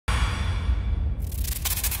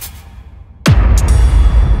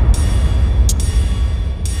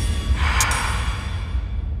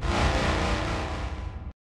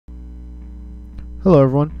Hello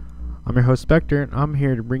everyone, I'm your host Spectre, and I'm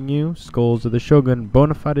here to bring you Skulls of the Shogun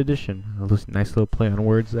Bonafide Edition. A nice little play on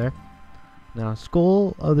words there. Now,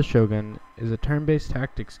 Skull of the Shogun is a turn-based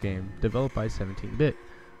tactics game developed by 17-Bit,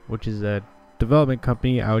 which is a development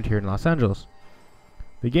company out here in Los Angeles.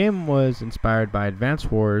 The game was inspired by Advance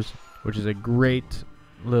Wars, which is a great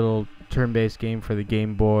little turn-based game for the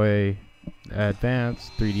Game Boy Advance,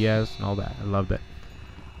 3DS, and all that. I loved it.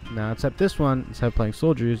 Now, except this one, instead of playing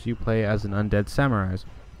soldiers, you play as an undead samurais,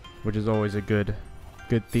 which is always a good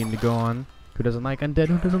theme to go on. Who doesn't like undead?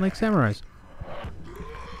 Who doesn't like samurais?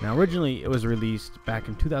 Now, originally, it was released back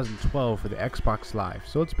in 2012 for the Xbox Live,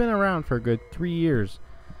 so it's been around for a good 3 years,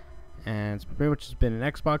 and it's pretty much just been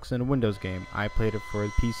an Xbox and a Windows game. I played it for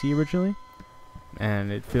the PC originally,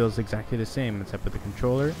 and it feels exactly the same except with the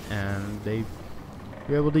controller, and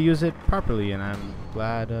you're able to use it properly, and I'm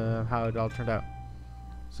glad how it all turned out.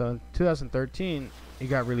 So in 2013, it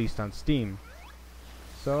got released on Steam.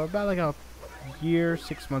 So about like a year,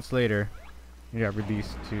 6 months later, it got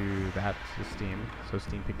released to Steam. So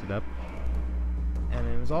Steam picked it up. And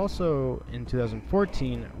it was also, in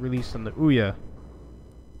 2014, released on the Ouya.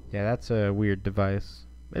 Yeah, that's a weird device.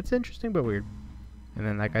 It's interesting, but weird. And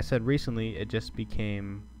then, like I said recently, it just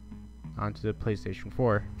became onto the PlayStation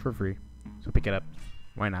 4 for free. So pick it up.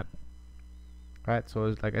 Why not? Alright,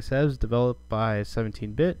 so like I said, it was developed by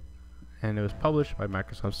 17-Bit, and it was published by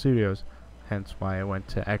Microsoft Studios, hence why it went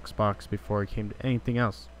to Xbox before it came to anything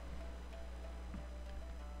else.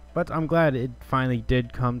 But I'm glad it finally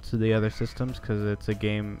did come to the other systems, because it's a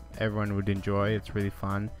game everyone would enjoy. It's really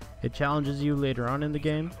fun. It challenges you later on in the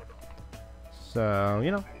game, so, you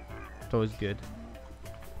know, it's always good.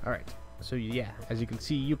 Alright, so yeah, as you can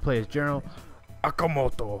see, you play as General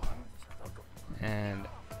Akamoto, and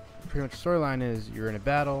pretty much the storyline is you're in a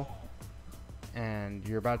battle and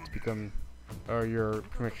you're about to become, or you're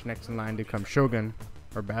pretty much next in line to become Shogun,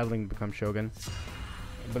 or battling to become Shogun,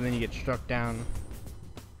 but then you get struck down,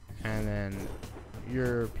 and then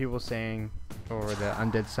your people saying, or the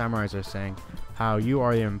undead samurais are saying, how you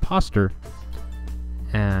are the imposter,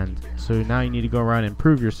 and so now you need to go around and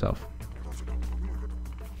prove yourself.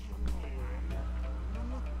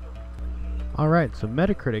 Alright, so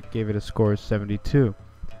Metacritic gave it a score of 72.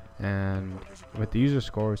 And with the user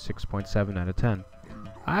score 6.7 out of 10.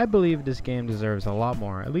 I believe this game deserves a lot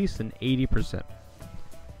more, at least an 80%.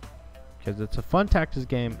 Because it's a fun tactics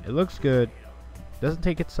game, it looks good, doesn't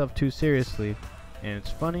take itself too seriously, and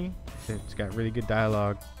it's funny, it's got really good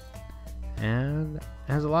dialogue, and it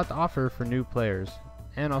has a lot to offer for new players,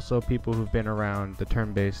 and also people who've been around the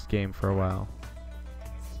turn-based game for a while.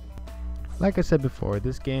 Like I said before,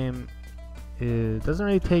 this game doesn't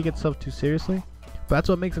really take itself too seriously. But that's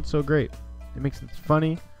what makes it so great. It makes it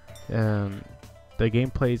funny. The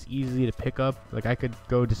gameplay is easy to pick up. Like, I could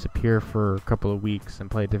go disappear for a couple of weeks and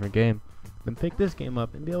play a different game, then pick this game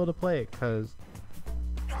up and be able to play it, because,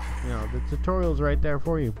 you know, the tutorial's right there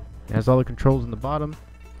for you. It has all the controls in the bottom.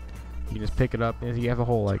 You can just pick it up, and you have a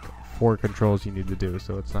whole like 4 controls you need to do,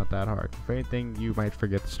 so it's not that hard. If anything, you might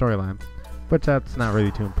forget the storyline, but that's not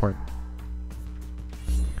really too important.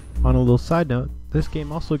 On a little side note, this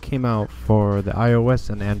game also came out for the iOS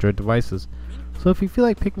and Android devices, so if you feel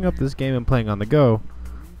like picking up this game and playing on the go,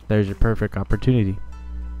 there's your perfect opportunity.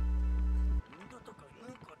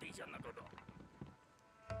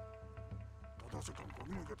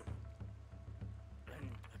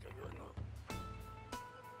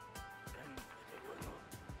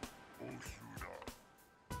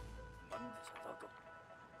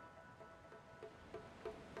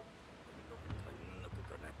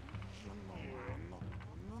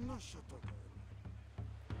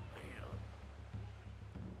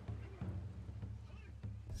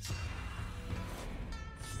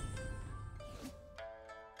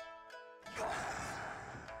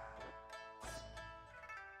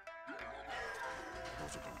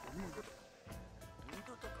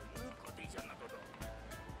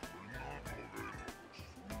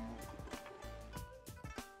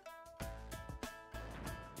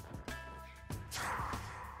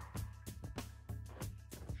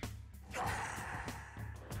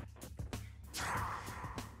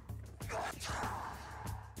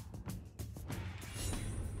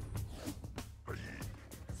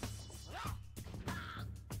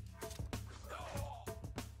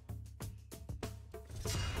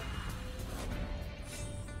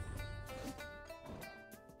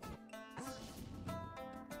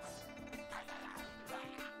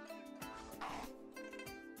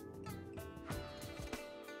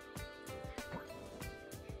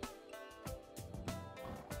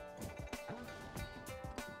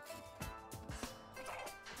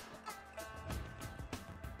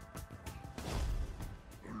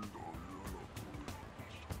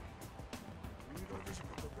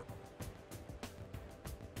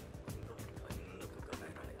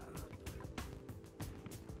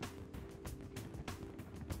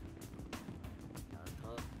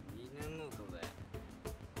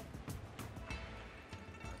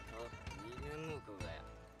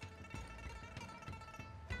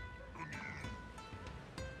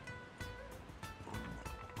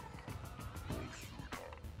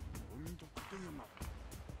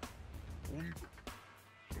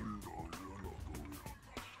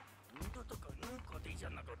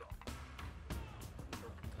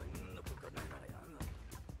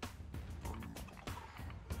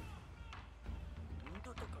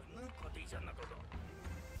 じゃなこと。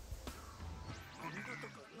二度と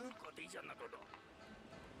かぬこでいいじゃなこと。い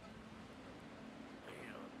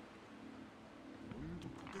や。本当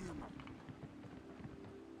かけやな。どん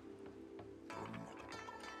なことか。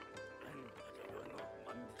なんだけどの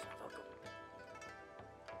万事だか。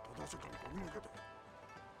正しかんこに向けて。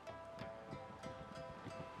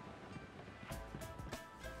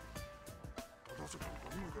正しかんこ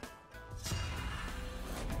に向けて。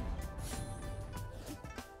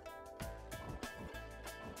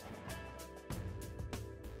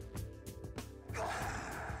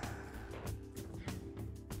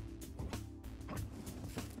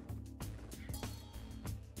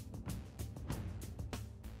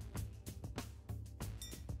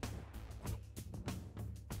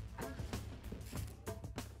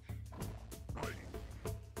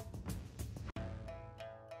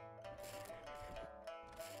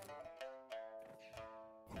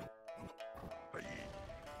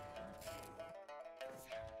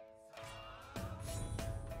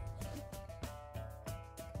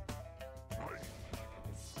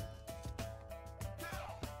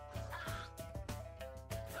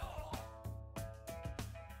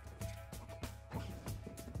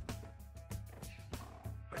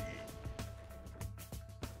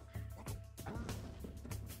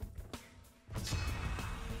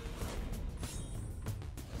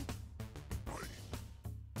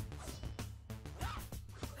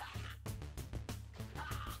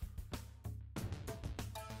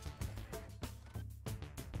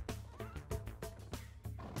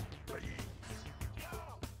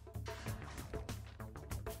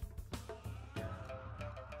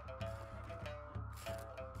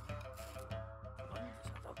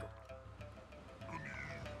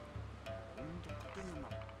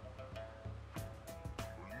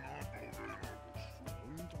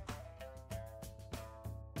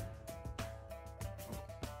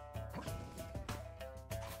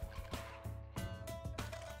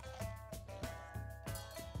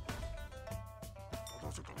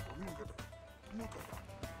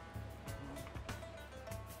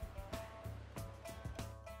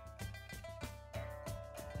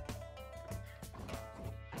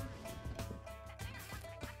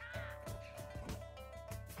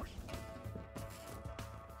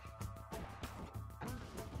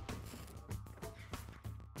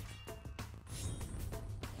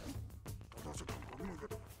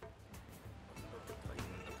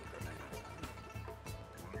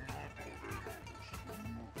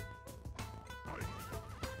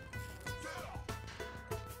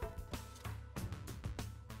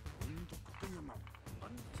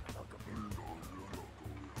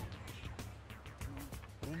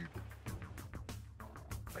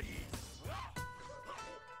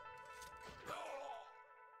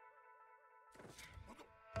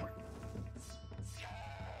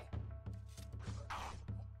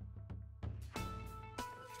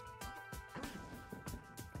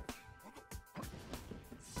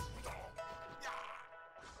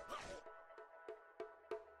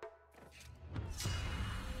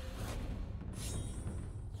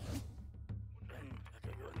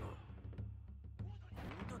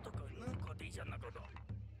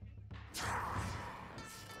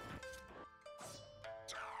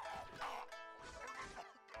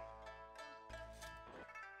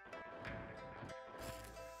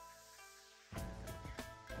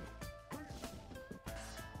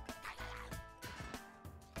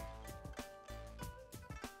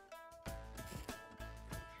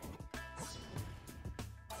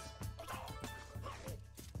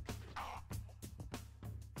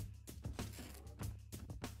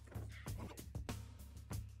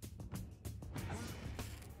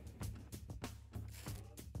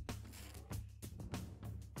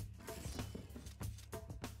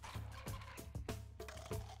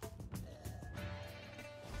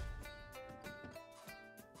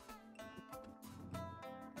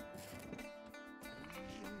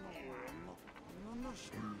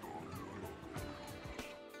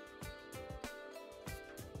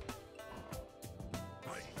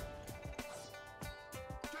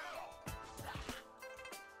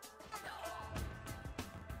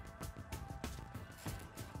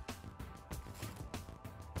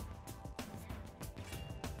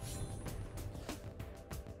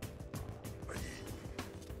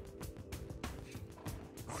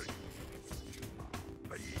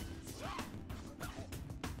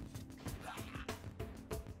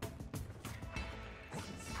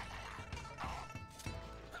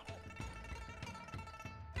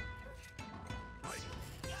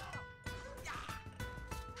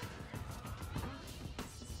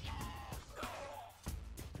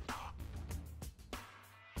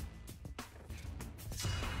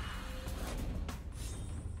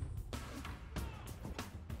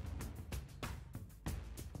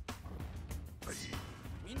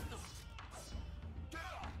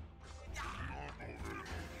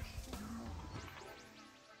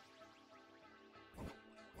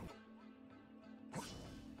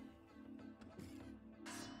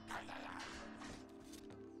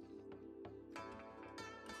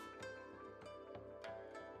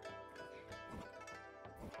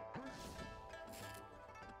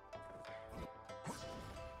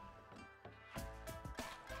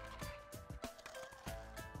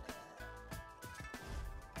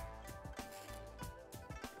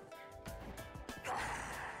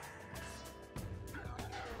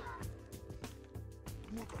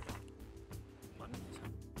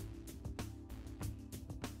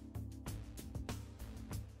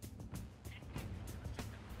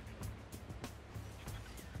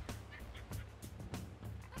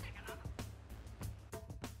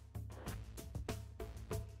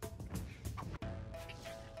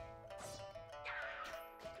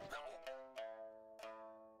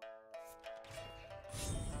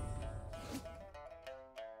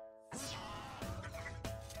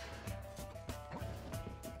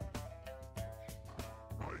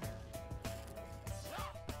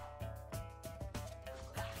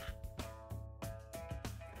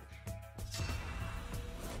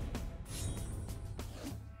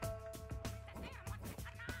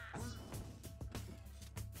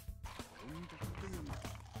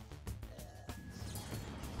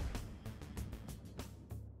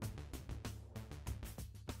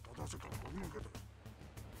抜けた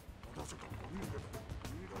正せか見抜けた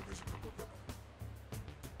君だけしか解けない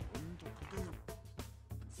ほんと解けん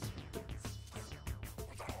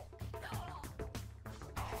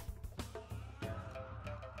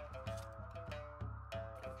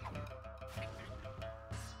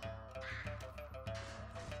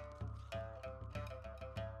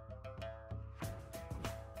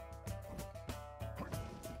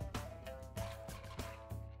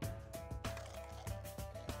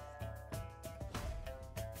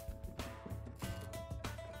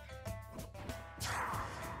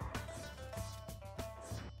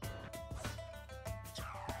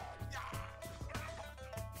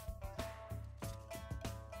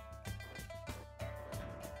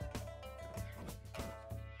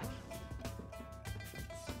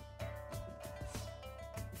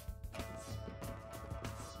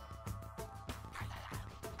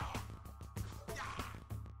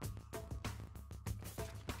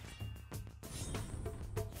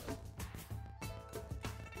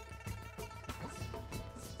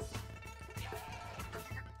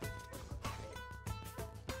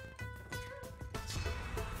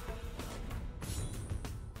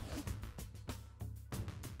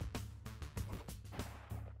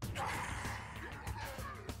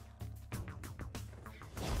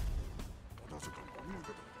正せか見抜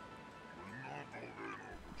けた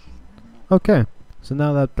Okay, so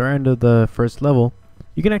now that they're end of the first level,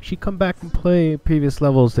 you can actually come back and play previous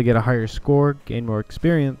levels to get a higher score, gain more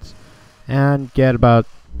experience, and get about,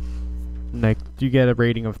 like, you get a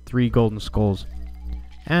rating of 3 golden skulls.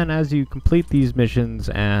 And as you complete these missions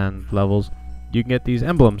and levels, you can get these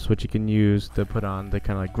emblems, which you can use to put on to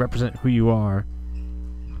kind of like represent who you are.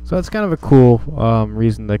 So that's kind of a cool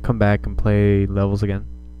reason to come back and play levels again.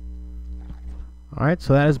 Alright,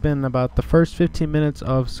 so that has been about the first 15 minutes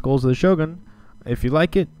of Skulls of the Shogun. If you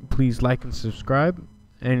like it, please like and subscribe.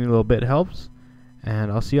 Any little bit helps.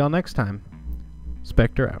 And I'll see y'all next time.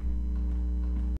 Spectre out.